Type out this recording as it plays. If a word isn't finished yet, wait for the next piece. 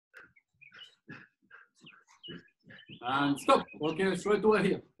And stop. Okay, straight away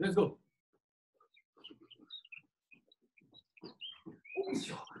here. Let's go.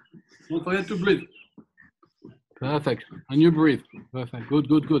 Don't forget to breathe. Perfect. And you breathe. Perfect. Good,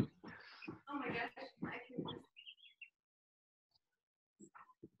 good, good. Oh my gosh.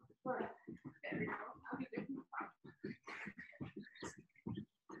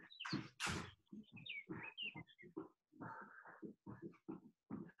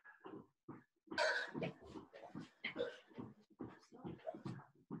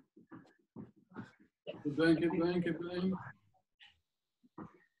 Keep going, keep going, keep going.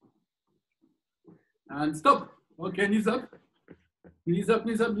 And stop. Okay, knees up. Knees up,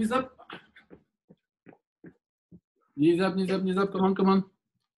 knees up, knees up. Knees up, knees up, knees up. Come on, come on.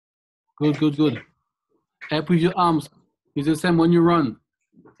 Good, good, good. Help with your arms. It's the same when you run.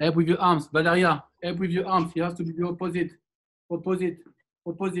 Help with your arms. Valeria, help with your arms. You have to be the opposite. Opposite,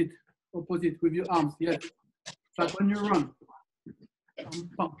 opposite, opposite with your arms. Yes. Like when you run.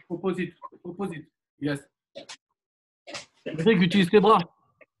 Opposite, opposite. Yes. Eric, utilise tes bras.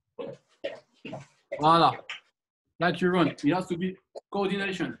 Voilà. Like you run. It has to be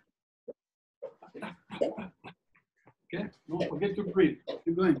coordination. Okay? Don't forget to breathe.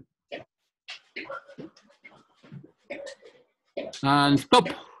 Keep going. And stop.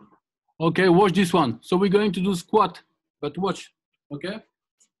 Okay, watch this one. So we're going to do squat, but watch. Okay?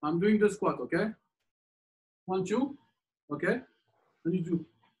 I'm doing the squat, okay? 1, 2. Okay? And you do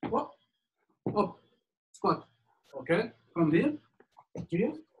up, up, squat. Okay? From here,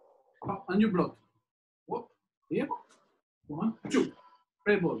 up, and you block. Up, here, 1, 2.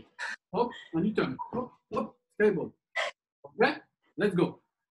 Stable. Up, and you turn. Up, up, stable. Okay? Let's go.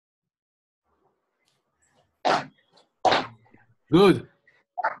 Good.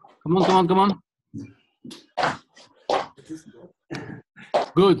 Come on, come on, come on.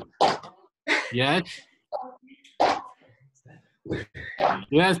 Good. Yes.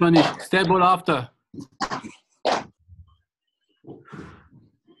 Yes, Manish. Stable after.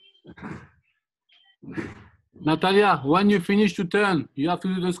 Natalia, when you finish to turn, you have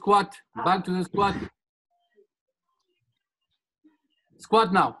to do the squat. Back to the squat.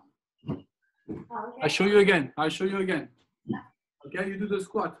 Squat now. I'll show you again. I'll show you again. Okay, you do the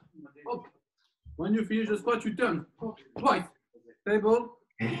squat. Up. When you finish the squat, you turn. Up. Twice. Stable.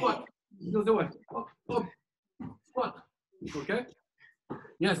 Squat. The other way. Up, up. Squat. Okay?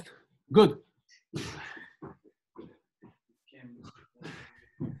 Yes. Good.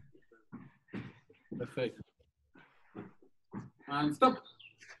 Perfect. And stop.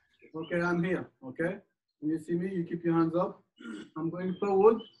 Okay, I'm here. Okay? When you see me, you keep your hands up. I'm going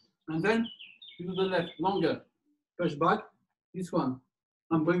forward. And then you do the left. Longer. Push back. This one.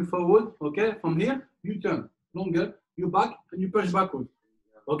 I'm going forward. Okay? From here, you turn. Longer. You back and you push backward.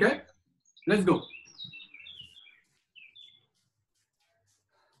 Okay? Let's go.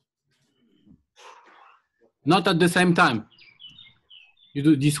 Not at the same time. You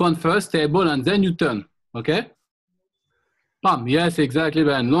do this one first, stable, and then you turn. Okay? Bam. Yes, exactly,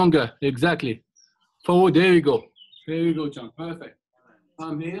 Ben. Longer. Exactly. Forward. There we go. There we go, John. Perfect.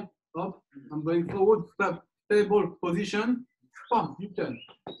 I'm here. Up. I'm going forward. Step. Stable position. Bam. You turn.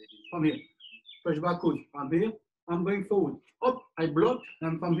 From here. Push backward. I'm here. I'm going forward. Up. I block.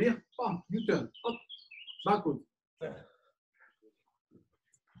 And from here. Bam. You turn. Up. Backward.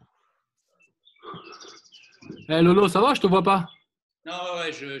 Hey Lolo, ça va? Je te vois pas. Non,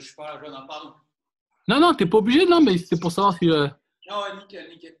 ouais, je suis pas là, non, pardon. Non, non, t'es pas obligé, non, mais c'est pour savoir si. Non, ouais, nickel,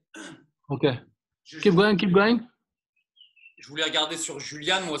 nickel. Ok. Keep going, keep going. Je voulais regarder sur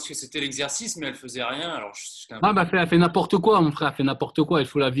Juliane, moi, parce que c'était l'exercice, mais elle faisait rien. Alors, Ah, bah, elle fait n'importe quoi, mon frère, elle fait n'importe quoi, il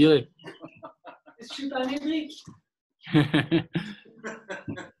faut la virer. Je suis pas Médric.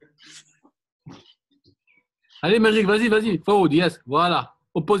 Allez, Magic, vas-y, vas-y. Forward, yes. Voilà.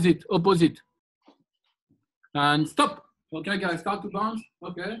 Opposite, opposite. And stop. Okay, guys, start to bounce.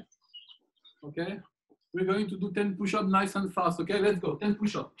 Okay. Okay. We're going to do 10 push-ups nice and fast. Okay, let's go. 10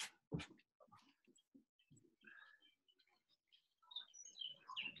 push-ups.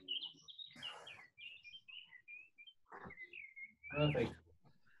 Perfect.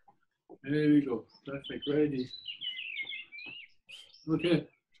 There we go. Perfect. Ready. Okay.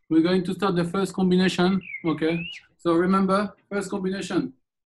 We're going to start the first combination. Okay. So remember, first combination.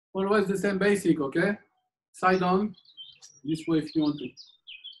 Always the same basic. Okay. Side on. This way if you want to.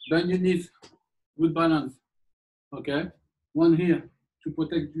 Bend your knees. Good balance. Okay. One here to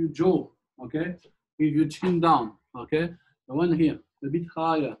protect your jaw. Okay. With your chin down. Okay. The one here a bit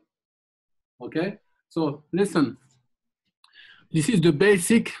higher. Okay. So listen. This is the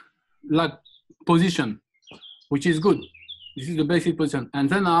basic like position, which is good. This is the basic position. And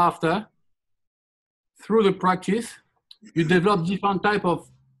then after, through the practice, you develop different type of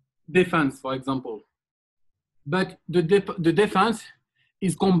defense, for example. But the defense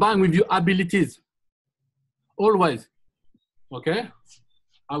is combined with your abilities. Always. Okay?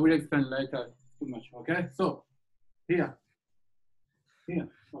 I will explain later too much. Okay? So, here.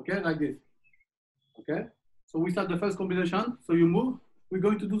 Okay? Like this. Okay? So we start the first combination. So you move. We're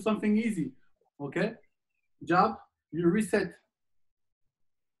going to do something easy. Okay? Jab. You reset.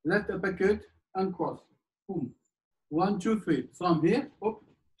 Left uppercut and cross. Boom. 1, 2, 3. So I'm here. Up.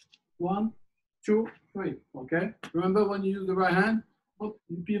 1, 2, 3. Okay? Remember when you use the right hand, up,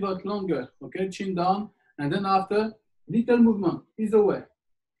 you pivot longer. Okay? Chin down. And then after, little movement. Either way.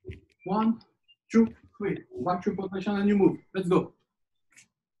 1, 2, 3. Back to position and you move. Let's go.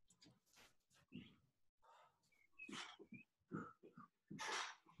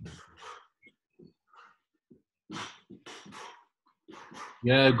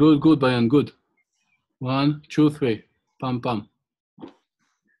 Yeah, good, Brian, good. 1, 2, 3. Pam, pam.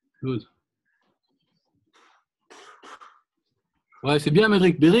 Good. Ouais, c'est bien,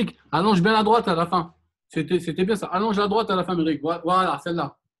 Médric. Médric, allonge bien la droite à la fin. C'était bien ça. Allonge la droite à la fin, Médric. Voilà,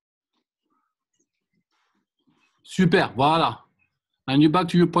 celle-là. Super, voilà. And you back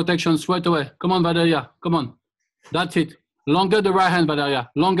to your protection straight away. Come on, Valeria. Come on. That's it. Longer the right hand,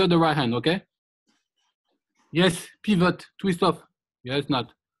 Valeria. Longer the right hand, okay? Yes, pivot, twist off. Yes,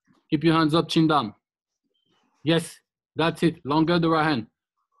 not. Keep your hands up, chin down. Yes, that's it. Longer the right hand.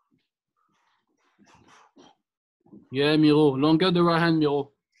 Yeah, Miro. Longer the right hand,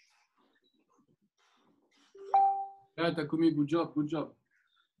 Miro. Yeah, Takumi, good job, good job.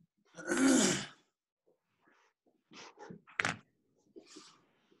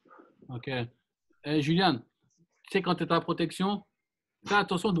 Ok. Hey, Julian, tu sais, quand tu es à la protection, fais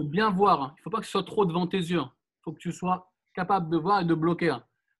attention de bien voir. Il ne faut pas que ce soit trop devant tes yeux. Il faut que tu sois capable de voir et de bloquer. Il ne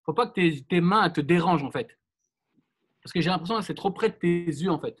faut pas que tes mains te dérangent, en fait. Parce que j'ai l'impression que c'est trop près de tes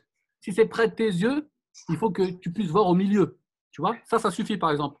yeux, en fait. Si c'est près de tes yeux, il faut que tu puisses voir au milieu. Tu vois? Ça suffit,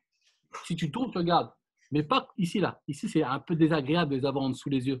 par exemple. Si tu tournes, tu regardes. Mais pas ici, là. Ici, c'est un peu désagréable de les avoir en dessous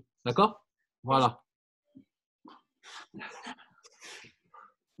les yeux. D'accord? Voilà.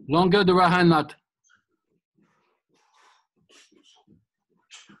 Longer the right hand, Nat.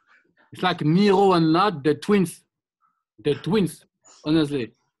 It's like Miro and Nat, they're twins. They're twins,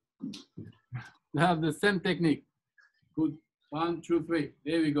 honestly. They have the same technique. Good. 1, 2, 3.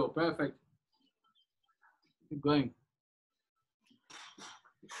 There we go. Perfect. Keep going.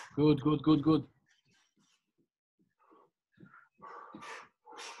 Good, good, good, good.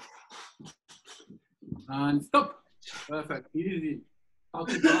 And stop. Perfect. Easy. How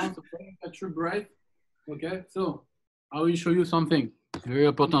to balance, okay? Catch your breath. Okay. So I will show you something very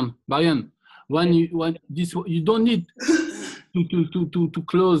important. Brian, you don't need to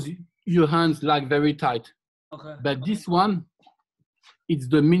close your hands like very tight. Okay. But this one, it's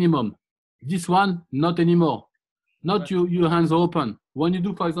the minimum. This one, not anymore. Not Okay. your hands open. When you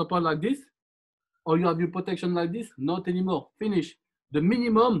do, for example, like this, or you have your protection like this, not anymore. Finish. The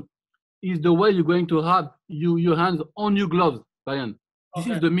minimum is the way you're going to have your hands on your gloves, Brian. This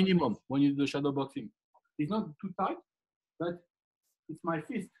Okay. is the minimum when you do shadow boxing. It's not too tight, but it's my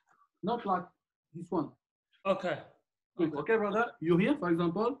fist, not like this one. Okay. Good. Okay, brother? You're here, for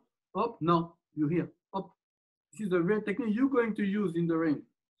example. Up. No, you're here. Up. This is the real technique you're going to use in the ring.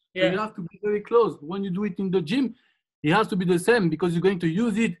 So Yeah. you have to be very close. When you do it in the gym, it has to be the same because you're going to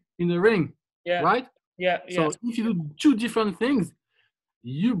use it in the ring, Yeah. right? Yeah. So Yeah. if you do two different things,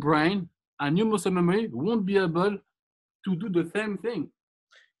 your brain and your muscle memory won't be able to do the same thing.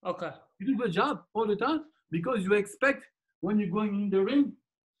 Okay. You do the job all the time because you expect when you're going in the ring,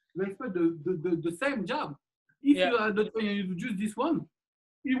 you expect the same job. If Yeah. you are the trainer, you do just this one,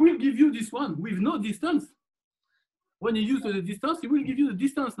 it will give you this one with no distance. When you use the distance, it will give you the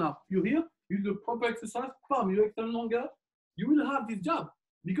distance now. You're here, you do the proper exercise, bam, you extend longer, you will have this job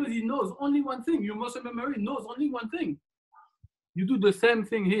because he knows only one thing. Your muscle memory knows only one thing. You do the same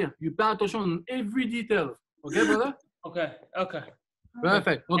thing here. You pay attention on every detail. Okay, brother? Okay. Okay.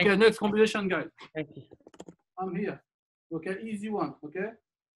 Perfect. Okay, next combination, guys. Thank you. I'm here. Okay, easy one. Okay,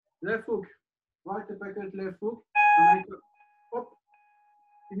 left hook, right uppercut, left hook, and I hop,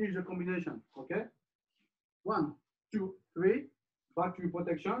 finish the combination. Okay, 1, 2, 3, back to your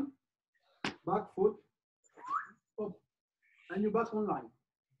protection, back foot, up, and you back on line.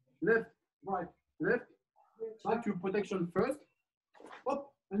 Left, right, left, back to your protection first,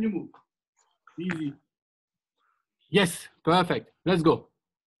 up, and you move. Easy. Yes, perfect. Let's go.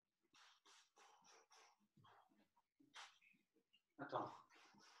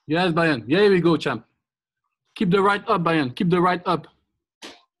 Yes, Brian. Here we go, champ. Keep the right up, Brian. Keep the right up.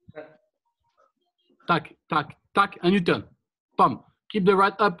 Tack, tack, tack, and you turn. Pump. Keep the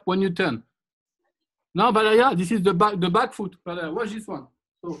right up when you turn. Now, Valeria, this is the back foot. Valeria, watch this one.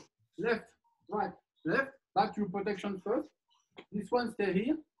 So left, right, left, back to protection first. This one stay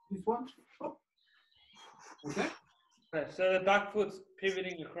here. This one, up. Okay? Okay, so the back foot's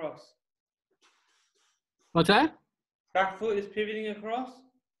pivoting across. What's that? Back foot is pivoting across?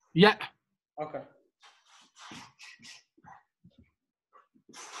 Yeah. Okay.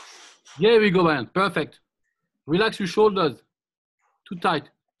 There we go, man. Perfect. Relax your shoulders. Too tight.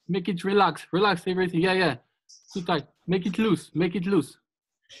 Make it relax. Relax everything. Yeah, yeah. Too tight. Make it loose. Make it loose.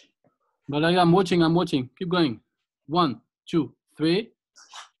 Valeria, I'm watching. I'm watching. Keep going. 1, 2, 3.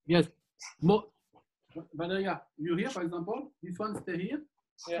 Yes. More. Valeria, you here, for example? This one stay here.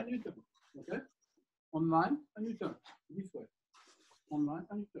 Yeah. And you turn. Okay? Online and you turn. This way. Online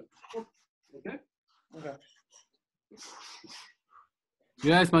and you turn. Oh, okay? Okay.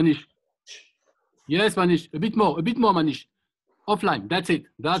 Yes, Manish. Yes, Manish. A bit more, Manish. Offline. That's it.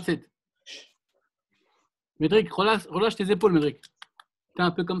 That's it. Médric, relâche tes épaules, Médric. T'es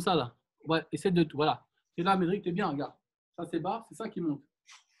un peu comme ça, là. Ouais, essaie de... Voilà. T'es là, Médric, t'es bien, regarde. Ça, c'est bas, c'est ça qui monte.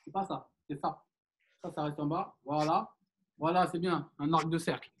 C'est pas ça, c'est ça. Ça reste en bas. Voilà. Voilà, c'est bien. Un arc de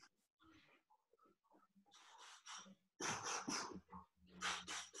cercle.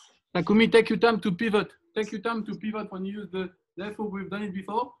 Takumi, take your time to pivot. Take your time to pivot when you use the left foot. We've done it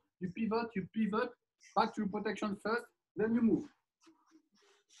before. You pivot, back to protection first, then you move.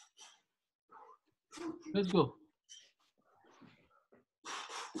 Let's go.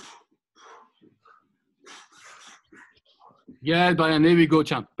 Yeah, Brian, there we go,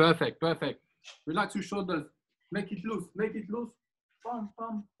 champ. Perfect, perfect. Relax your shoulders. Make it loose, make it loose. Pump,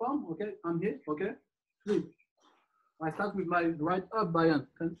 pump, pump. Okay, I'm here, okay? Sleep. I start with my right up, Brian.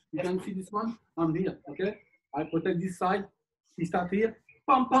 You can see this one? I'm here, okay? I protect this side. He start here.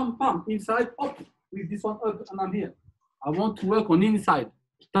 Pump, pump, pump. Inside, up. With this one up, and I'm here. I want to work on inside.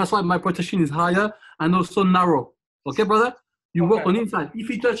 That's why my protection is higher and also narrow. Okay, brother? You work on inside. If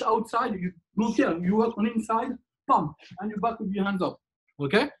you touch outside, you don't care. You work on inside, pump, and you back with your hands up.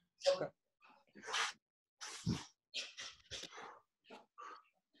 Okay? Okay.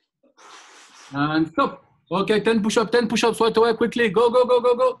 And stop. Okay, 10 push-up, 10 push-ups right away, quickly. Go, go, go,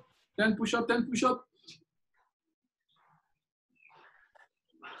 go, go. 10 push-up, 10 push-up.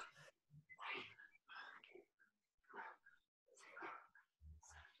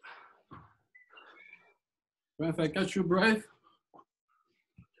 Perfect. Catch your breath.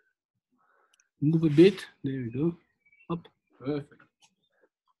 Move a bit. There we go. Up. Perfect.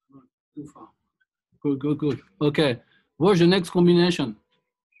 Too far. Good, good, good. Okay. What's the next combination?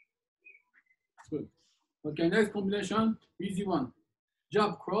 Good. Okay, next combination. Easy one.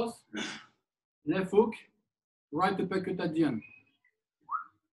 Jab, cross, left hook, right uppercut at the end.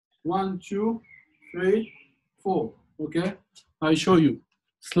 1, 2, 3, 4. Okay. I show you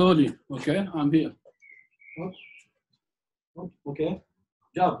slowly. Okay. I'm here. Up, up, okay.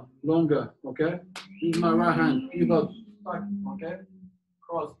 Jab, longer, okay. Use my right hand, pivot, back, okay.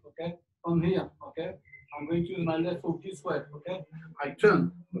 Cross, okay. From here, okay. I'm going to use my left hook this way, okay. I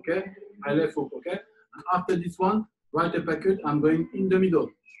turn, okay. My left hook, okay. And after this one, right uppercut, I'm going in the middle.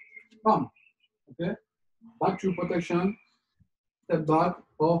 Bam, okay. Back to protection, step back,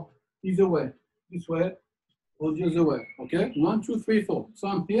 or either way, this way, or the other way, okay. 1, 2, 3, 4. So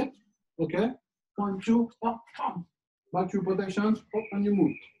I'm here, okay. 1, 2, up, up. Back to protection, up, and you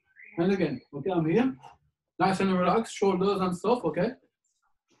move. And again, okay, I'm here. Nice and relaxed, shoulders and stuff, okay?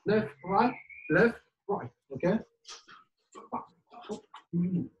 Left, right, okay? Up,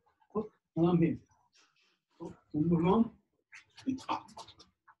 and I'm here. Up, and move on. Up,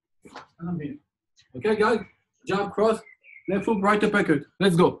 and I'm here. Okay, guys? Jab, cross, left hook, right uppercut.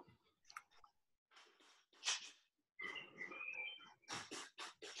 Let's go.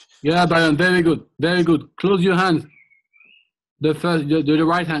 Yeah, Brian, very good, very good. Close your hands. The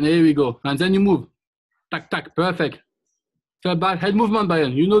right hand, here we go. And then you move. Tack, tack, perfect. Step back, head movement,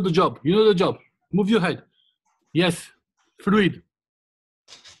 Brian. You know the job, you know the job. Move your head. Yes, fluid.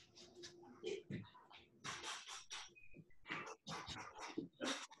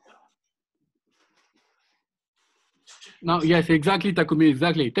 Now, yes, exactly, Takumi,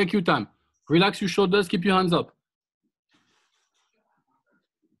 exactly. Take your time. Relax your shoulders, keep your hands up.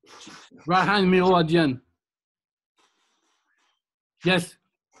 Right hand mirror at the end. Yes,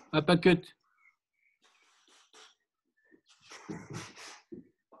 uppercut.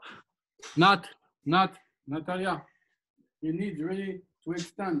 Not, Natalia. You need really to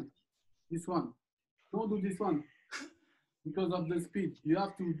extend this one. Don't do this one because of the speed. You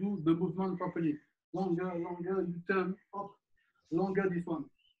have to do the movement properly. Longer, you turn up. Longer this one.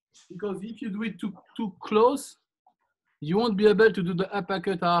 because if you do it too close, you won't be able to do the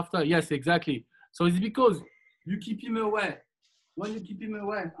uppercut after. Yes, exactly. So it's because you keep him away. When you keep him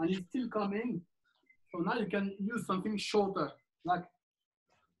away and he's still coming, so now you can use something shorter, like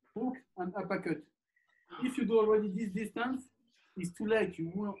hook and uppercut. If you do already this distance, it's too late.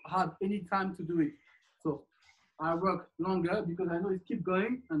 You won't have any time to do it. So I work longer because I know it keep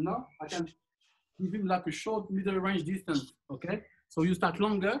going, and now I can give him like a short middle range distance. Okay, so you start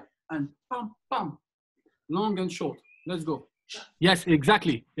longer and pam pam, long and short. Let's go. Yes,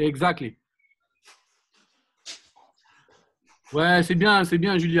 exactly, exactly. Ouais, c'est bien,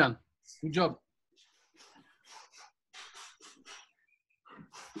 Julian. Good job.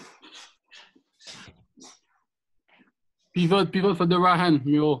 Pivot for the right hand,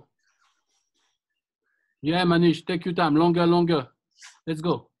 Miro. Yeah, Manish, take your time. Longer. Let's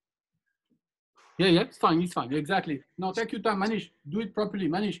go. Yeah, it's fine, exactly. Now take your time, Manish. Do it properly,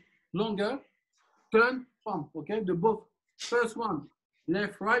 Manish. Longer, turn, pump, okay? The both, first one,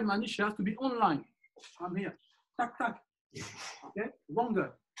 left, right, Manish has to be online. I'm here. Tack, tack. Okay,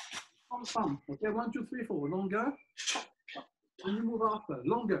 longer. Pump, okay? 1, 2, 3, 4. Longer. And you move after.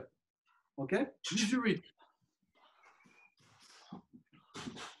 Longer. Okay? Measure it.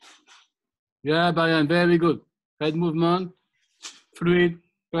 Yeah, Brian, very good. Head movement, fluid,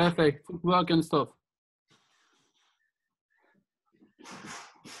 perfect. Footwork and stuff.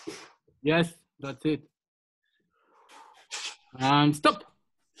 Yes, that's it. And stop.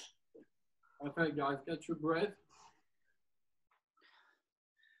 Perfect, guys. Catch your breath.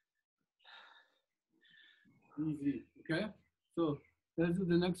 Easy, okay? So let's do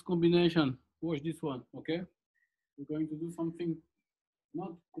the next combination. Watch this one, okay? We're going to do something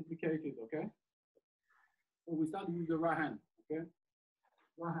not complicated, okay? So we start with the right hand, okay?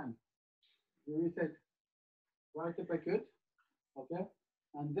 Right hand. You reset right uppercut, okay?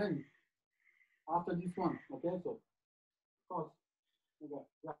 And then after this one, okay? So cross, okay,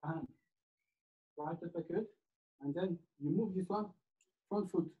 right hand, right uppercut, and then you move this one, front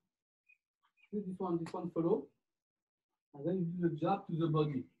foot. Do this one follow, and then you do the jab to the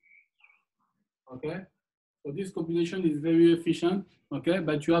body, okay? So this combination is very efficient, okay?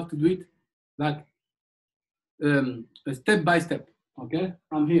 But you have to do it like step by step, okay?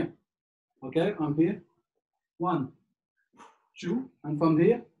 I'm here, okay? I'm here. 1, 2, and from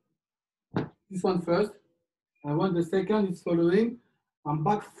here, this one first. I want the second is following. I'm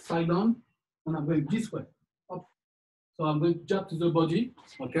back side on, and I'm going this way, up. So I'm going to jab to the body,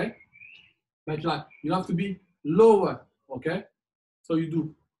 okay? But like, you have to be lower, okay? So you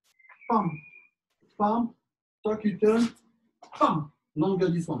do pam, pam, tuck, you turn, pam, longer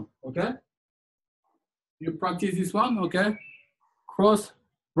this one, okay? You practice this one, okay? Cross,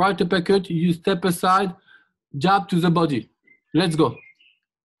 right uppercut, you step aside, jab to the body. Let's go.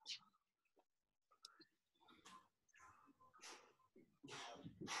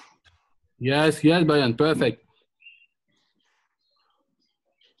 Yes, Brian, perfect.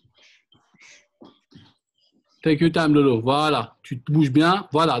 Take your time, Lolo. Voilà, tu te bouges bien.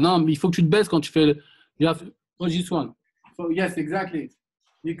 Voilà, non, mais il faut que tu te baisses quand tu fais le... You have to... Watch this one. So, yes, exactly.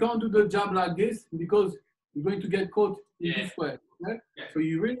 You can't do the jab like this because you're going to get caught in this way. Okay? Yeah. So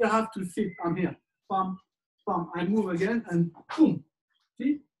you really have to sit. I'm here. Pam, pam. I move again and boom.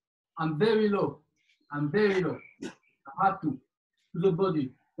 See? I'm very low. I have to the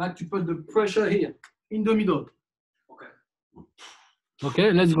body. Like to put the pressure here in the middle.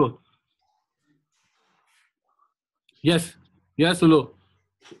 Okay, let's go. Yes, Lolo.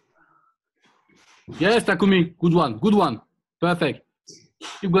 Yes, Takumi. Good one. Perfect.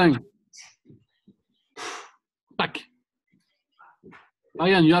 Keep going. Back.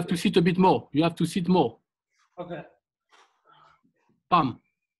 Ariane, you have to sit a bit more. Okay. Pam.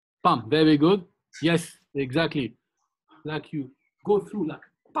 Very good. Yes, exactly. Like you go through like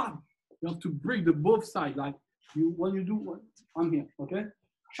pam. You have to break the both sides. Like you when you do one. I'm here. Okay.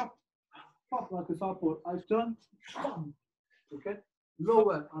 Chop. Pop like a southpaw. I turn. Pam. Okay.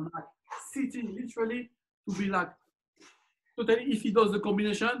 Lower and like sitting literally to be like totally. If he does the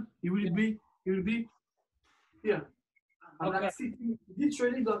combination, he will be here. And Okay. like sitting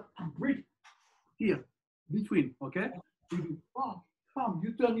literally the break here between. Okay. You do pam.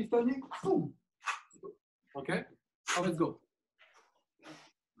 You turn. He's turning. Boom. Okay. Now let's go.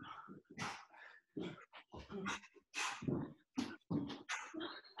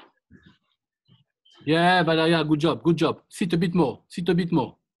 Yeah, Valeria, good job. Sit a bit more.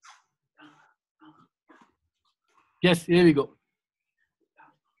 Yes, here we go.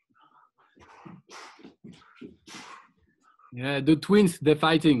 Yeah, the twins, they're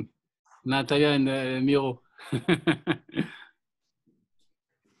fighting. Natalia and Miro.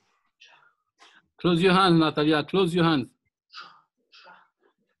 Close your hands, Natalia. Close your hands.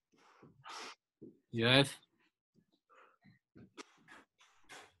 Yes.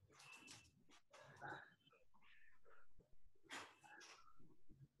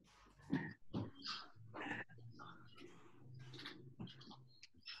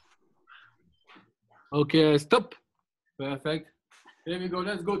 Okay, stop. Perfect. Here we go.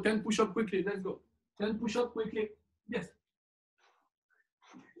 Let's go. 10 push-up quickly. Let's go. 10 push-up quickly. Yes.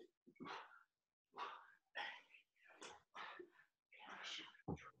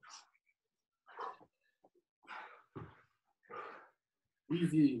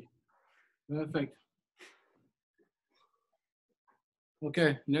 Easy. Perfect.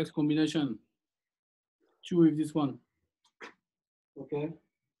 Okay, next combination. 2 with this one. Okay.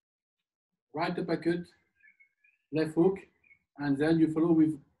 Right uppercut, left hook, and then you follow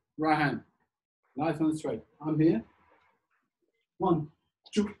with right hand. Nice and straight. I'm here. 1,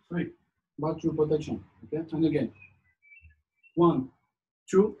 2, 3. Back to protection. Okay, and again. 1,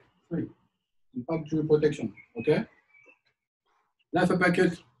 2, 3. Back to protection. Okay. Left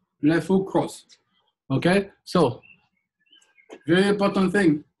uppercut, left hook, cross. Okay, so very important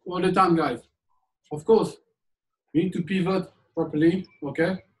thing all the time, guys. Of course, you need to pivot properly.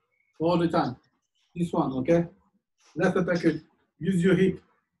 Okay, all the time. This one, okay? Left uppercut, use your hip.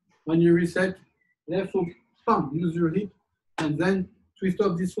 When you reset, left hook, bam, use your hip, and then twist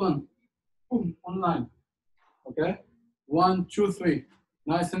up this one. Boom, online. Okay? 1, 2, 3.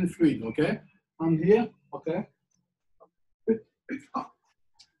 Nice and fluid, okay? I'm here, okay?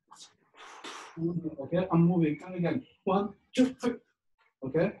 Okay, I'm moving. And again. 1, 2, 3.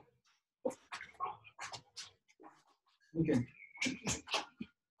 Okay? Okay.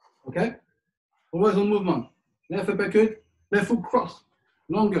 Okay? Always on movement. Left uppercut, left foot cross.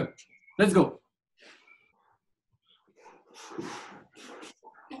 Longer. Let's go.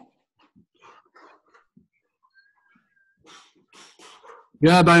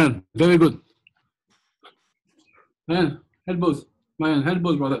 Yeah, Brian. Very good. Man, elbows. Brian,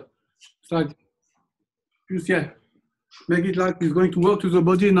 elbows, brother. It's like, yeah. Make it like it's going to work to the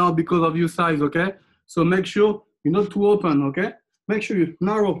body now because of your size, okay? So make sure you're not too open, okay? Make sure you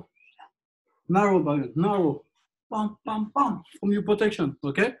narrow. Narrow, Brian, narrow. Pam, pam, pam, from your protection,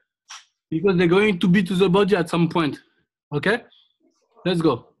 okay? Because they're going to be to the body at some point, okay? Let's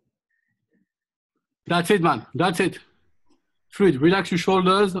go. That's it, man. That's it. Fluid. Relax your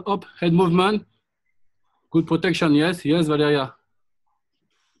shoulders, up, head movement. Good protection, yes. Yes, Valeria.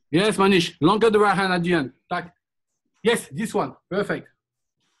 Yes, Manish. Longer the right hand at the end. Tack. Yes, this one. Perfect.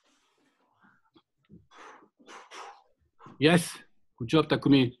 Yes. Good job,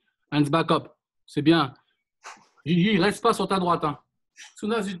 Takumi. Hands back up. C'est bien. Gigi, reste pas sur ta droite. Hein. As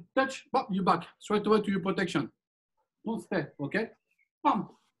soon as you touch, bop, you back. Straight away to your protection. Don't stay, okay? Bam,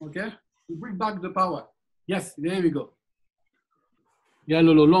 okay? You bring back the power. Yes, there we go. Yeah,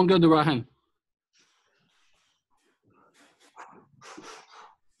 Lolo, longer the right hand.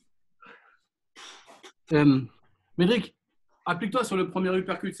 Médric, applique-toi sur le premier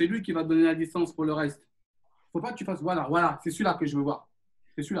uppercut. C'est lui qui va te donner la distance pour le reste. Faut pas que tu fasses, voilà, voilà. C'est celui-là que je veux voir.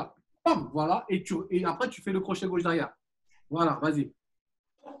 C'est celui-là. Bam, voilà. Et après, tu fais le crochet gauche derrière. Voilà, vas-y.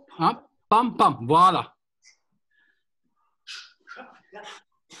 Hein? Pam, pam, voilà.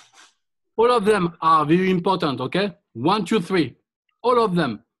 All of them are very important, okay? 1, 2, 3. All of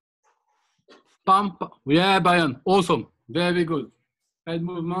them. Pam, pam. Yeah, Brian. Awesome. Very good. Head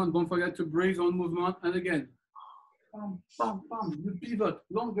movement. Don't forget to breathe on movement. And again. Pam, pam, pam. You pivot.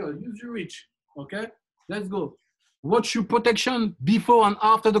 Longer. Use your reach. Okay? Let's go. Watch your protection before and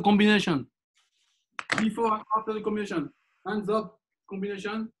after the combination. Before and after the combination. Hands up.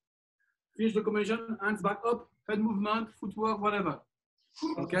 Combination. Finish the combination. Hands back up. Head movement. Footwork. Whatever.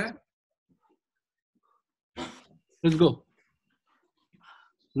 Okay? Let's go.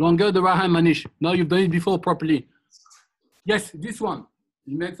 Longer the right hand, Manish. Now you've done it before properly. Yes, this one.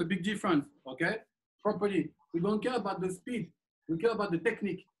 It makes a big difference, okay? Properly. We don't care about the speed. We care about the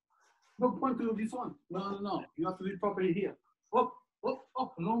technique. No point to do this one. No. You have to do it properly here. Up, up,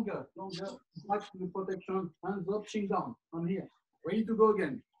 up. Longer, longer. Back to the protection. Hands up, chin down. I'm here. Ready to go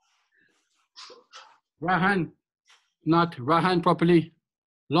again. Right hand. Not right hand properly.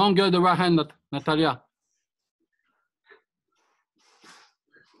 Longer the right hand, Natalia.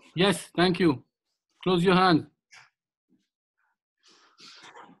 Yes, thank you. Close your hand.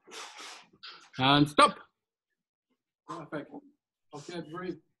 And stop. Perfect. Okay,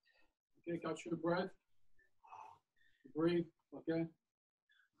 breathe. Okay, catch your breath. Breathe, okay.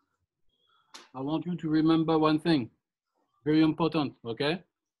 I want you to remember one thing. Very important, okay?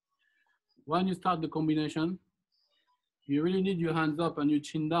 When you start the combination, you really need your hands up and your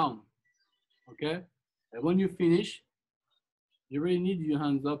chin down, okay? And when you finish, you really need your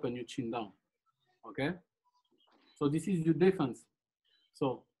hands up and your chin down, okay? So this is your defense.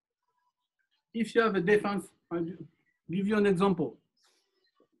 So if you have a defense, I'll give you an example.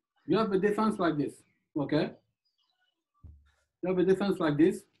 You have a defense like this, okay? You have a defense like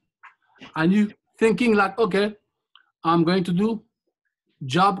this, and you thinking like, okay, I'm going to do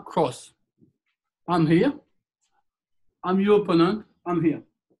jab cross. I'm here. I'm your opponent. I'm here,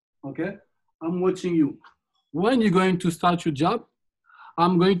 okay? I'm watching you. When you're going to start your jab,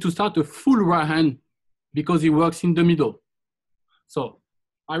 I'm going to start a full right hand because it works in the middle. So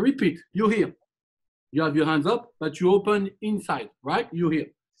I repeat, you're here. You have your hands up, but you open inside, right? You're here.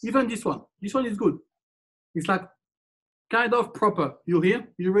 Even this one is good. It's like kind of proper. You're here,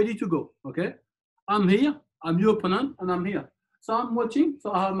 you're ready to go, okay? I'm here, I'm your opponent, and I'm here. So I'm watching,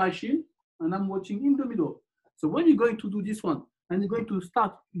 so I have my shield, and I'm watching in the middle. So when you're going to do this one, and you're going to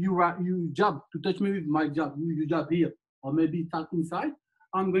start, you jab to touch me with my jab, you jab here, or maybe tap inside,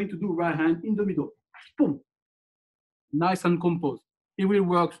 I'm going to do right hand in the middle. Boom. Nice and composed. It will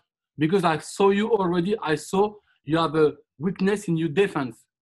work because I saw you already. I saw you have a weakness in your defense.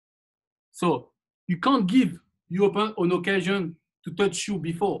 So you can't give your opponent an occasion to touch you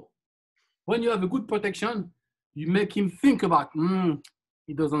before. When you have a good protection, you make him think about,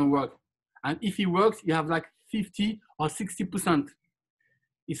 it doesn't work. And if it works, you have like 50 or 60%.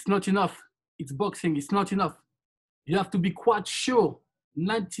 It's not enough. It's boxing. It's not enough. You have to be quite sure.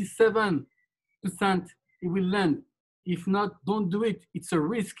 97% it will land. If not, don't do it. It's a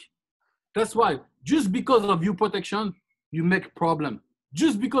risk. That's why, just because of your protection, you make problem.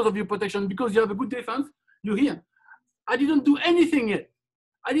 Just because of your protection, because you have a good defense, you're here. I didn't do anything yet.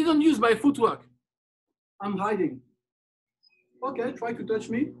 I didn't use my footwork. I'm hiding. Okay, try to touch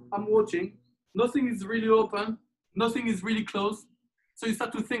me. I'm watching. Nothing is really open. Nothing is really close. So you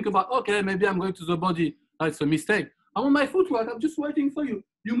start to think about, okay, maybe I'm going to the body. That's a mistake. I'm on my footwork. I'm just waiting for you.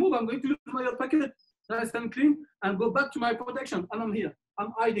 You move, I'm going to look at my packet. Nice and clean, and go back to my protection. And I'm here.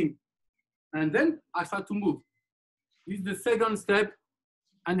 I'm hiding. And then I start to move. This is the second step,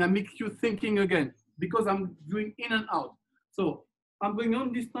 and I make you thinking again because I'm doing in and out. So I'm going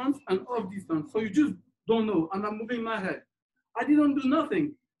on distance and off distance. So you just don't know, and I'm moving my head. I didn't do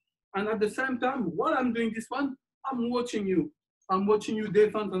nothing. And at the same time, while I'm doing this one, I'm watching you. I'm watching you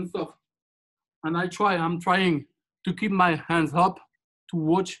defend and stuff. And I'm trying to keep my hands up to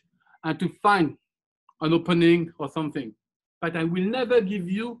watch and to find an opening or something. But I will never give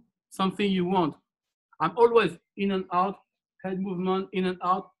you something you want. I'm always in and out, head movement, in and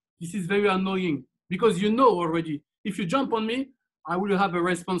out. This is very annoying because you know already, if you jump on me, I will have a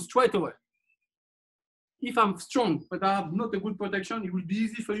response straight away. If I'm strong, but I have not a good protection, it will be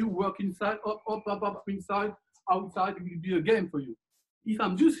easy for you to work inside, up, inside, outside. It will be a game for you. If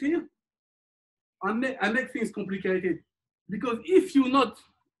I'm just here, I make things complicated. Because if you're not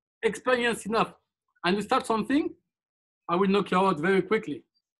experienced enough and you start something, I will knock you out very quickly.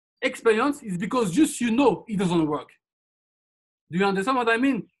 Experience is because just you know it doesn't work. Do you understand what I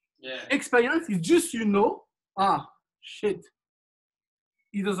mean? Yeah. Experience is just you know, shit,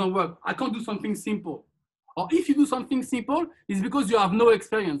 it doesn't work. I can't do something simple. Or if you do something simple, it's because you have no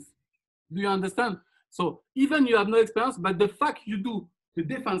experience. Do you understand? So even you have no experience, but the fact you do the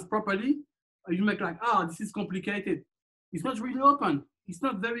defense properly, you make like, this is complicated. It's not really open. It's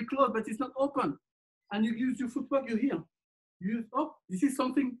not very close, but it's not open. And you use your footwork, you're here. You use, this is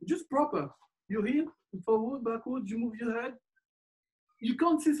something just proper. You're here, forward, backward, you move your head. You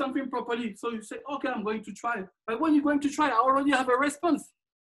can't see something properly. So you say, okay, I'm going to try. But when you're going to try, I already have a response.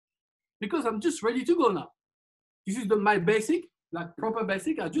 Because I'm just ready to go now. This is my basic, like proper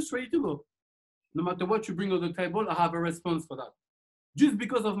basic, I'm just ready to go. No matter what you bring on the table, I have a response for that. Just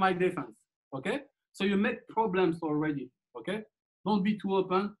because of my defense, okay? So you make problems already, okay? Don't be too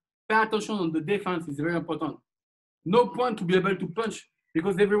open. Pay attention on the defense, is very important. No point to be able to punch,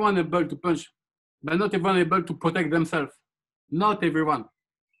 because everyone is able to punch, but not everyone is able to protect themselves. Not everyone.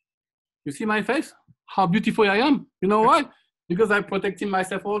 You see my face? How beautiful I am? You know why? Because I'm protecting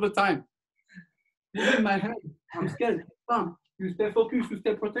myself all the time. Even my head, I'm scared. You stay focused, you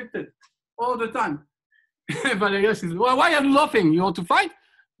stay protected all the time. Valeria says, well, why are you laughing? You want to fight?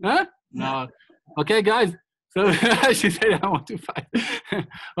 Huh? No. Okay, guys. So she said, I want to fight.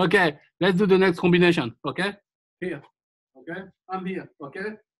 Okay, let's do the next combination. Okay? Here. Okay? I'm here.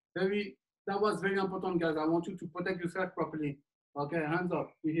 Okay? That was very important, guys. I want you to protect yourself properly. Okay, hands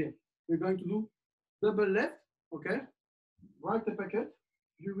up. We're here. We're going to do double left. Okay? Right uppercut.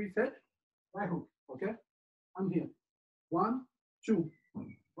 You reset. Right hook. Okay? I'm here. 1, 2.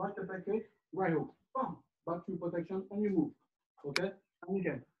 Right uppercut. Right hook. Bam. Back to protection and you move. Okay? And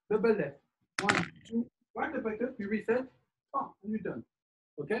again. Double left. 1, 2. Right uppercut, you reset. Oh, and you're done.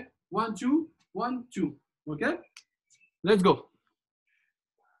 Okay? 1, 2, 1, 2. Okay? Let's go.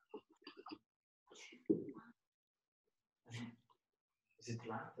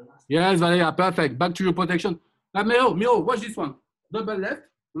 Yes, Valeria, perfect. Back to your protection. Now, Miro, watch this one. Double left,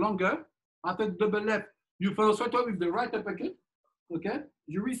 longer. After double left, you follow straight away with the right uppercut. Okay?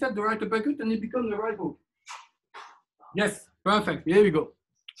 You reset the right uppercut and it becomes the right hook. Yes, perfect. Here we go.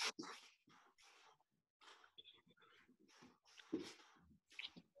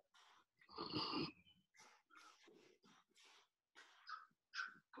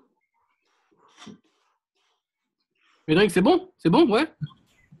 Cédric, c'est bon? C'est bon? Ouais?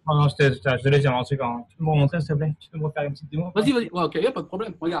 Oh non, je te laisse dire un truc. Tu peux me montrer, s'il te plaît? Tu peux me refaire une petite démo? Vas-y, vas-y. Ouais, ok, il n'y a pas de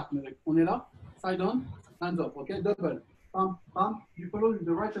problème. Regarde, on est là. Side on, hands up. Ok, double. Pam, pam. You follow with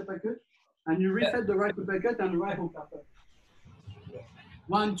the right uppercut and you reset the right uppercut and right hook after.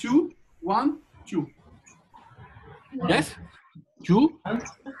 1, 2, 1, 2. Yes? 2.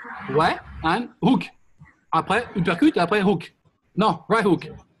 Ouais, and hook. Après, uppercut et après hook. Non, right hook.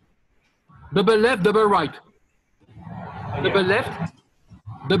 Double left, double right. Double left,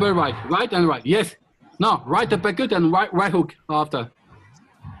 double right. Right and right. Yes. No, right uppercut and right hook after.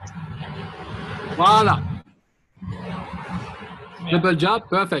 Voilà. Double jab,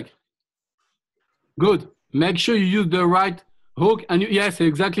 perfect. Good. Make sure you use the right hook and yes,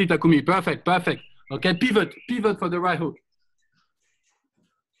 exactly, Takumi. Perfect, perfect. Okay, pivot for the right hook.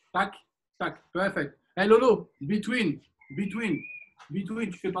 Tac, tac, perfect. Hey Lolo, between,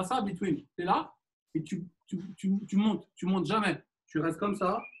 tu fais pas ça, between. T'es là et tu montes jamais. Tu restes comme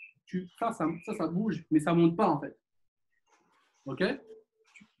ça. Ça bouge, mais ça monte pas en fait. Ok?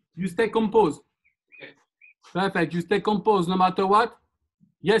 You stay composed. Perfect. You stay composed no matter what.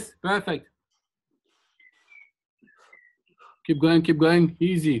 Yes, perfect. Keep going.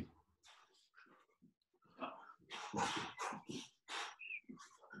 Easy.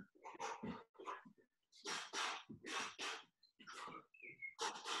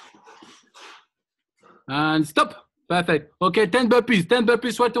 And stop. Perfect. Okay, 10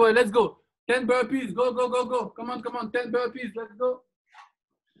 burpees right away. Let's go. 10 burpees. Go. Come on. 10 burpees. Let's go.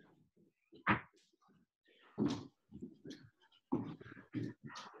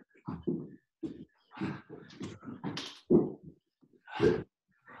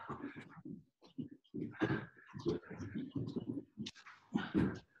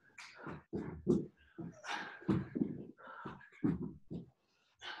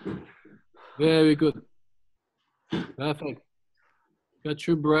 Very good. Perfect. Catch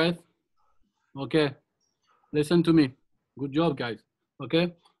your breath. Okay. Listen to me. Good job, guys.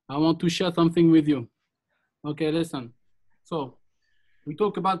 Okay. I want to share something with you. Okay, listen. So we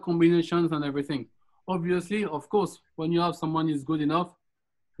talk about combinations and everything. Obviously, of course, when you have someone who is good enough,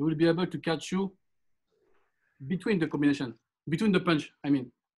 he will be able to catch you between the combination, between the punch.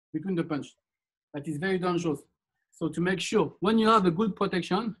 That is very dangerous. So to make sure, when you have a good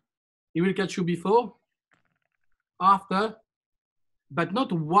protection, he will catch you before, after, but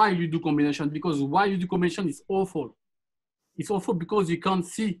not while you do combination, because while you do combination is awful. It's awful because you can't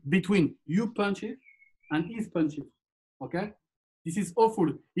see between you punch it and his punch it. Okay? This is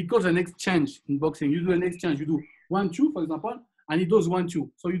awful. It calls an exchange in boxing. You do an exchange. You do 1-2, for example, and he does 1-2.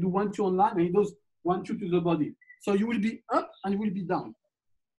 So you do 1-2 online and he does 1-2 to the body. So you will be up and you will be down.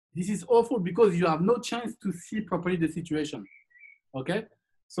 This is awful because you have no chance to see properly the situation. Okay?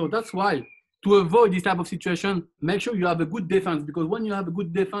 So that's why, to avoid this type of situation, make sure you have a good defense, because when you have a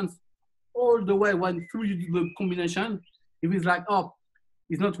good defense all the way through you do the combination, it is like, oh,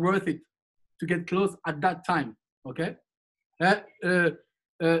 it's not worth it to get close at that time. Okay?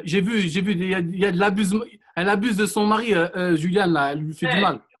 J'ai vu, il y a de l'abus, elle abuse de son mari, Juliane, là, elle lui fait du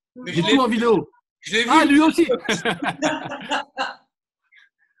mal. J'ai tout en vidéo. Je l'ai vu. Ah, lui aussi.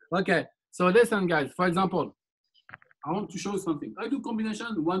 Okay, so listen, guys. For example, I want to show you something. I do combination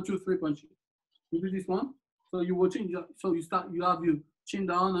 1, 2, 3 punches. You do this one. So you're watching. So you start. You have your chin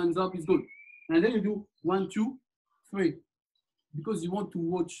down, hands up. It's good. And then you do 1, 2, 3, because you want to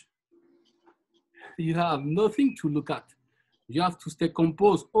watch. You have nothing to look at. You have to stay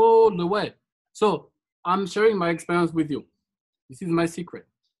composed all the way. So I'm sharing my experience with you. This is my secret.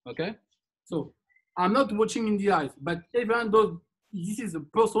 Okay. So I'm not watching in the eyes, but even though this is a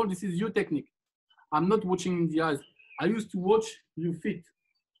personal, this is your technique. I'm not watching in the eyes. I used to watch your feet.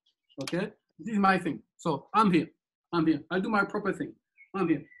 Okay, this is my thing. So I'm here. I do my proper thing. I'm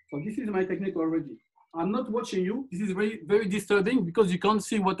here. So this is my technique already. I'm not watching you. This is very, very disturbing because you can't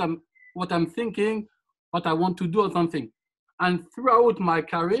see what I'm thinking, what I want to do or something. And throughout my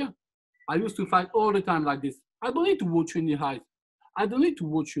career, I used to fight all the time like this. I don't need to watch you in the eyes. I don't need to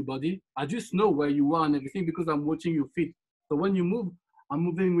watch your body. I just know where you are and everything because I'm watching your feet. So when you move, I'm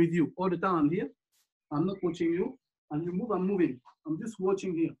moving with you. All the time I'm here. I'm not watching you. And you move, I'm moving. I'm just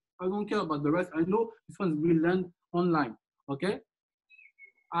watching here. I don't care about the rest. I know this one will learn online. Okay?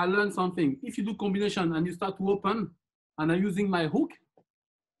 I learned something. If you do combination and you start to open and I'm using my hook,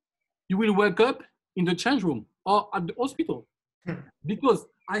 you will wake up in the change room or at the hospital because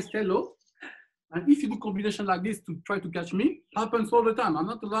I stay low. And if you do combination like this to try to catch me, happens all the time. I'm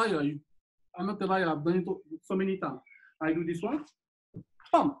not a liar. I'm not a liar. I've done it so many times. I do this one.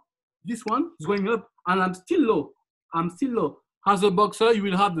 Bam. This one is going up and I'm still low. I'm still low. As a boxer, you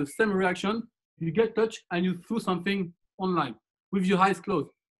will have the same reaction. You get touched and you throw something online with your eyes closed.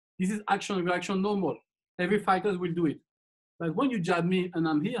 This is action, reaction, normal. Every fighter will do it. But when you jab me and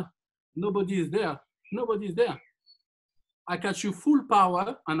I'm here, nobody is there. Nobody is there. I catch you full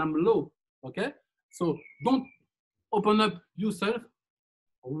power and I'm low. Okay? So don't open up yourself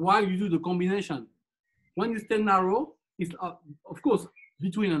while you do the combination. When you stay narrow, it's of course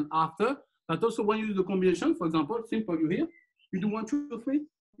between and after, but also when you do the combination, for example, simple, you here, you do 1, 2, 3.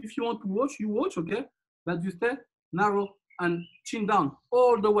 If you want to watch, you watch, okay? But you stay narrow and chin down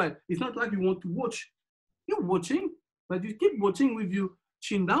all the way. It's not like you want to watch. You're watching, but you keep watching with your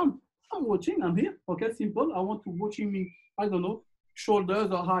chin down. I'm watching, I'm here, okay? Simple. I want to watching me, I don't know, shoulders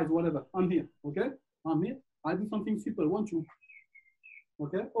or eyes, whatever. I'm here, okay? I'm here. I do something simple, 1, 2.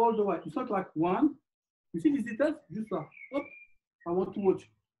 Okay, all the way. It's not like one. You see these details? Just like, up. I want to watch.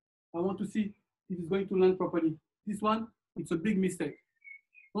 I want to see if it's going to land properly. This one, it's a big mistake.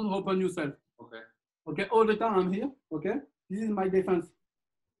 Don't open yourself. Okay. Okay, all the time I'm here. Okay, this is my defense.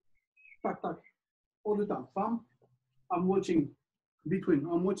 Tack, tack. All the time. Bam. I'm watching between.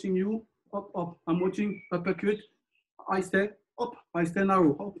 I'm watching you. Up, up. I'm watching uppercut. I stay up. I stay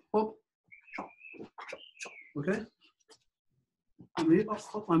narrow. Up, up. Chop, chop, chop. Okay. I'm here. Up,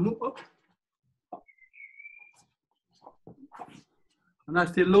 up. I move up. And I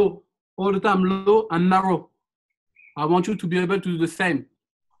stay low. All the time low and narrow. I want you to be able to do the same.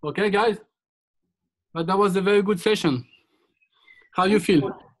 Okay, guys? But that was a very good session. How you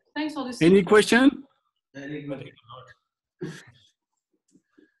feel? Thanks for this. Any question?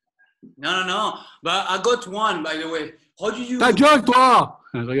 No. But I got one, by the way. How do you... Ta gueule, toi!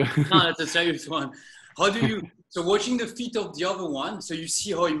 No, that's a serious one. How do you... So watching the feet of the other one, so you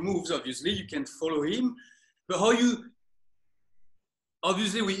see how he moves, obviously. You can follow him. But how you...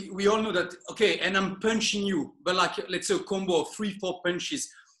 Obviously, we all know that, okay, and I'm punching you. But like, let's say a combo of 3-4 punches.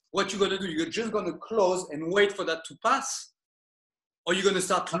 What you're going to do, you're just going to close and wait for that to pass? Or you're going to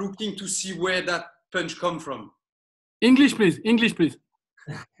start looking to see where that punch come from? English, please. English, please.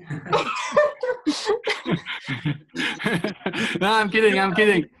 No, I'm kidding. I'm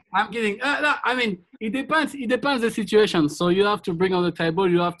kidding. I'm kidding. No, I mean, it depends. It depends the situation. So you have to bring on the table.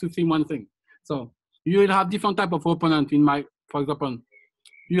 You have to see one thing. So you will have different type of opponent in my, for example,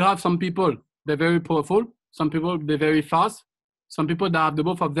 you have some people, they're very powerful. Some people, they're very fast. Some people that have the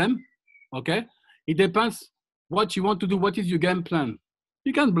both of them. Okay. It depends what you want to do. What is your game plan?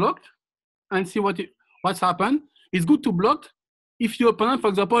 You can block and see what's happened. It's good to block if your opponent, for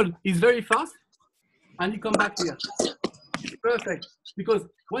example, is very fast and you come back here. It's perfect. Because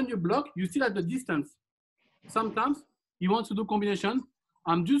when you block, you still at the distance. Sometimes you want to do combination.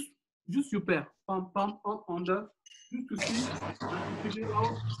 I'm just your pair. Pump, up, under. Just to see and figure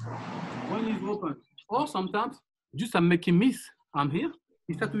out when he's open. Or sometimes just I'm making miss. I'm here.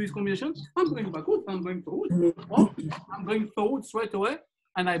 He starts to do his combination. I'm going backwards. I'm going forward. Or I'm going forward straight away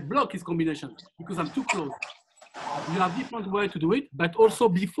and I block his combination because I'm too close. You have different ways to do it, but also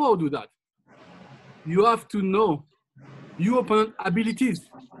before you do that, you have to know your opponent's abilities.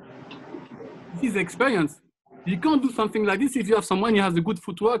 This is experience. You can't do something like this if you have someone who has a good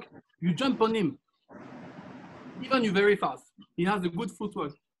footwork. You jump on him. Even you're very fast. He has a good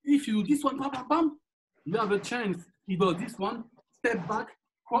footwork. If you do this one, bam, bam, bam, you have a chance. He does this one, step back,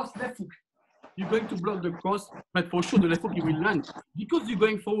 cross left hook. You're going to block the cross, but for sure the left hook he will land. Because you're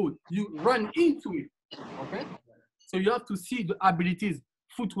going forward, you run into it. Okay? So you have to see the abilities.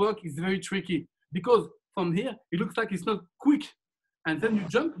 Footwork is very tricky because from here, it looks like it's not quick. And then you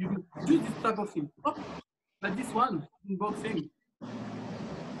jump, you do this type of thing. Up. Like this one in boxing.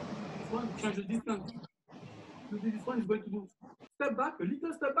 This one, change the distance. This one is going to do step back, a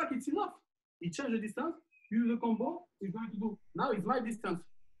little step back, it's enough. He changed the distance, use the combo, he's going to do, now it's my distance.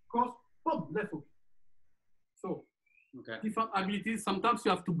 Cross, pop, left hook. So, okay. Different abilities. Sometimes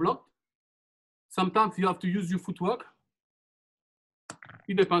you have to block. Sometimes you have to use your footwork.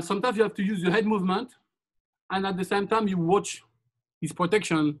 It depends. Sometimes you have to use your head movement. And at the same time, you watch his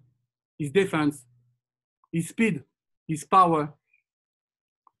protection, his defense, his speed, his power.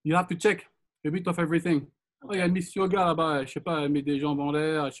 you have to check a bit of everything. Oh, il y a Miss Yoga là-bas, je sais pas, elle met des jambes en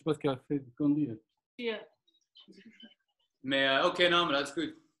l'air, je sais pas ce qu'elle a fait de conneries. Yeah. Mais, okay, no, but that's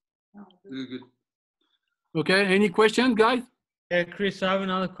good. Good. Okay, any questions, guys? Yeah, Chris, I have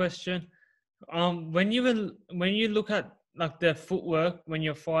another question. When you look at like their footwork when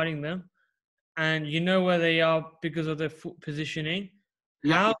you're fighting them, and you know where they are because of their foot positioning,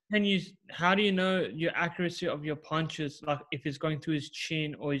 Yeah. how do you know your accuracy of your punches? Like if it's going through his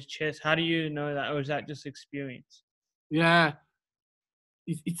chin or his chest, how do you know that, or is that just experience? Yeah,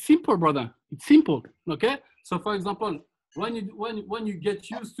 it's simple, brother. It's simple. Okay. So, for example, when you get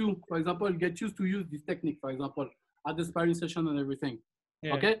used to, for example, get used to use this technique, for example, at the sparring session and everything.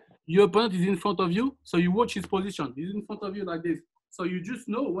 Yeah. Okay. Your opponent is in front of you, so you watch his position. He's in front of you like this. So you just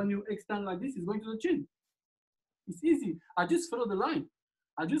know when you extend like this, he's going to the chin. It's easy. I just follow the line.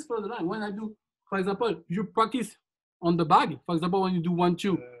 When I do, for example, you practice on the bag. For example, when you do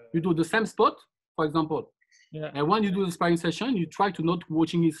 1-2, you do the same spot, for example. Yeah. And when you do the sparring session, you try to not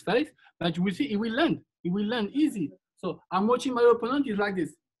watching his face, but you will see it will land. It will land easy. So I'm watching my opponent, he's like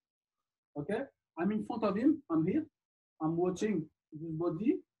this. Okay? I'm in front of him, I'm here. I'm watching his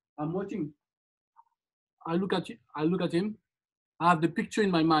body. I'm watching. I look at him. I have the picture in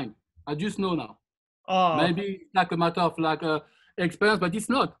my mind. I just know now. Oh, Maybe it's like a matter of like experience, but it's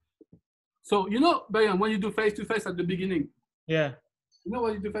not. So, you know, Brian, when you do face-to-face at the beginning, yeah. you know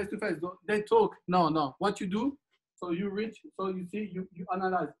what you do face-to-face? They talk. No. What you do, so you reach, so you see, you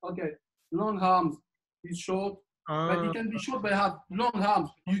analyze. Okay, long arms, he's short, but he can be short but have long arms.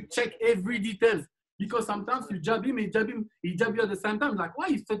 You check every detail. Because sometimes you jab him, he jab you at the same time. Like, why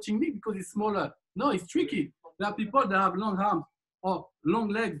he's touching me? Because he's smaller. No, it's tricky. There are people that have long arms or long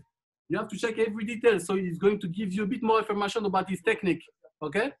legs. You have to check every detail. So he's going to give you a bit more information about his technique.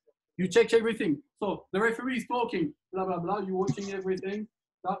 Okay? You check everything. So the referee is talking, blah, blah, blah. You're watching everything.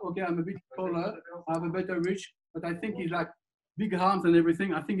 Okay, I'm a bit taller. I have a better reach. But I think he's like big arms and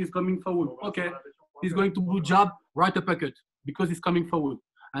everything. I think he's coming forward. Okay. He's going to do jab, right uppercut because he's coming forward.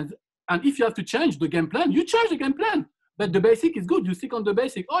 And if you have to change the game plan, you change the game plan. But the basic is good. You stick on the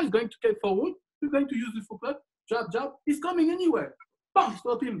basic. Oh, he's going to get forward. You're going to use the footwork. Jab. He's coming anywhere. Bam,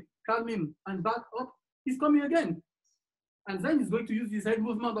 stop him, calm him, and back up. He's coming again. And then he's going to use his head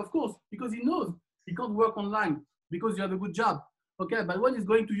movement, of course, because he knows he can't work online because you have a good jab. Okay, but when he's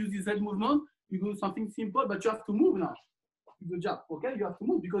going to use his head movement, you do something simple, but you have to move now. The jab, okay? You have to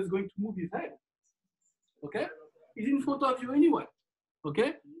move because he's going to move his head. Okay? He's in front of you anyway.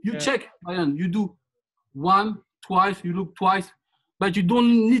 Okay? You check, Brian. You do one, twice, you look twice, but you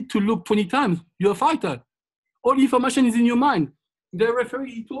don't need to look 20 times. You're a fighter. All the information is in your mind. The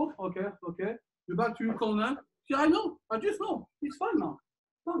referee, he talk, okay. You're back to your corner. See, I know. I just know. He's fine now.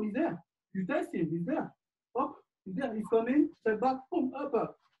 No, he's there. You test him. He's there. Up. He's there. He's coming. Step back. Boom.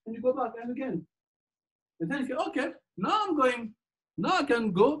 Up. And you go back and again. And then you say, okay, now I'm going. Now I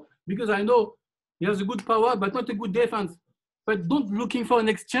can go because I know he has a good power, but not a good defense. But don't looking for an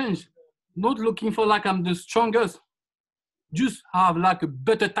exchange. Not looking for like I'm the strongest. Just have like a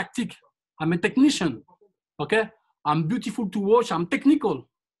better tactic. I'm a technician. Okay? I'm beautiful to watch. I'm technical.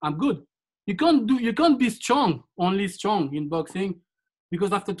 I'm good. You can't be strong, only strong in boxing,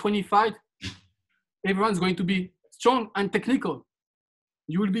 because after 20 fights, everyone's going to be strong and technical.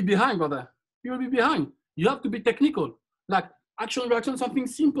 You will be behind, brother. You will be behind. You have to be technical. Like action reaction, something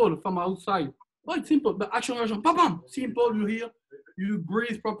simple from outside. Oh, it's simple, but action reaction, bam, simple. You hear, you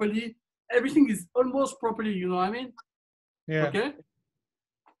breathe properly. Everything is almost properly. You know what I mean? Yeah. Okay.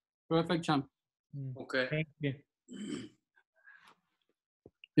 Perfect, champ. Okay. Thank you.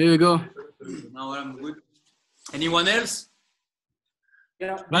 Here you go. Now I'm good. Anyone else?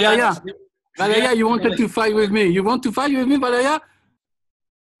 Valeria, you wanted to fight with me. You want to fight with me, Valeria?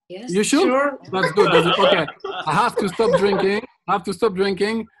 Yes. You sure? That's good. Okay. I have to stop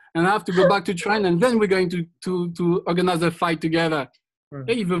drinking. And I have to go back to train. And then we're going to organize a fight together.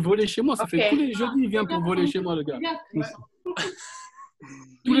 Hey, il veut voler chez moi. Ça fait tous les jeudis, il vient pour voler chez moi, le gars.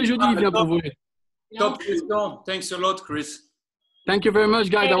 Tous les jeudis, il vient pour voler. Top, Christian. Thanks a lot, Chris. Thank you very much,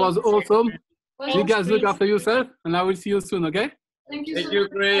 guys. That was awesome. Well, You guys look after yourself, and I will see you soon, okay? Thank you. Thank you,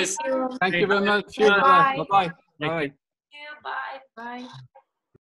 Chris. Thank you very much. Cheers. Bye. Bye-bye. Bye. Yeah, bye. Bye.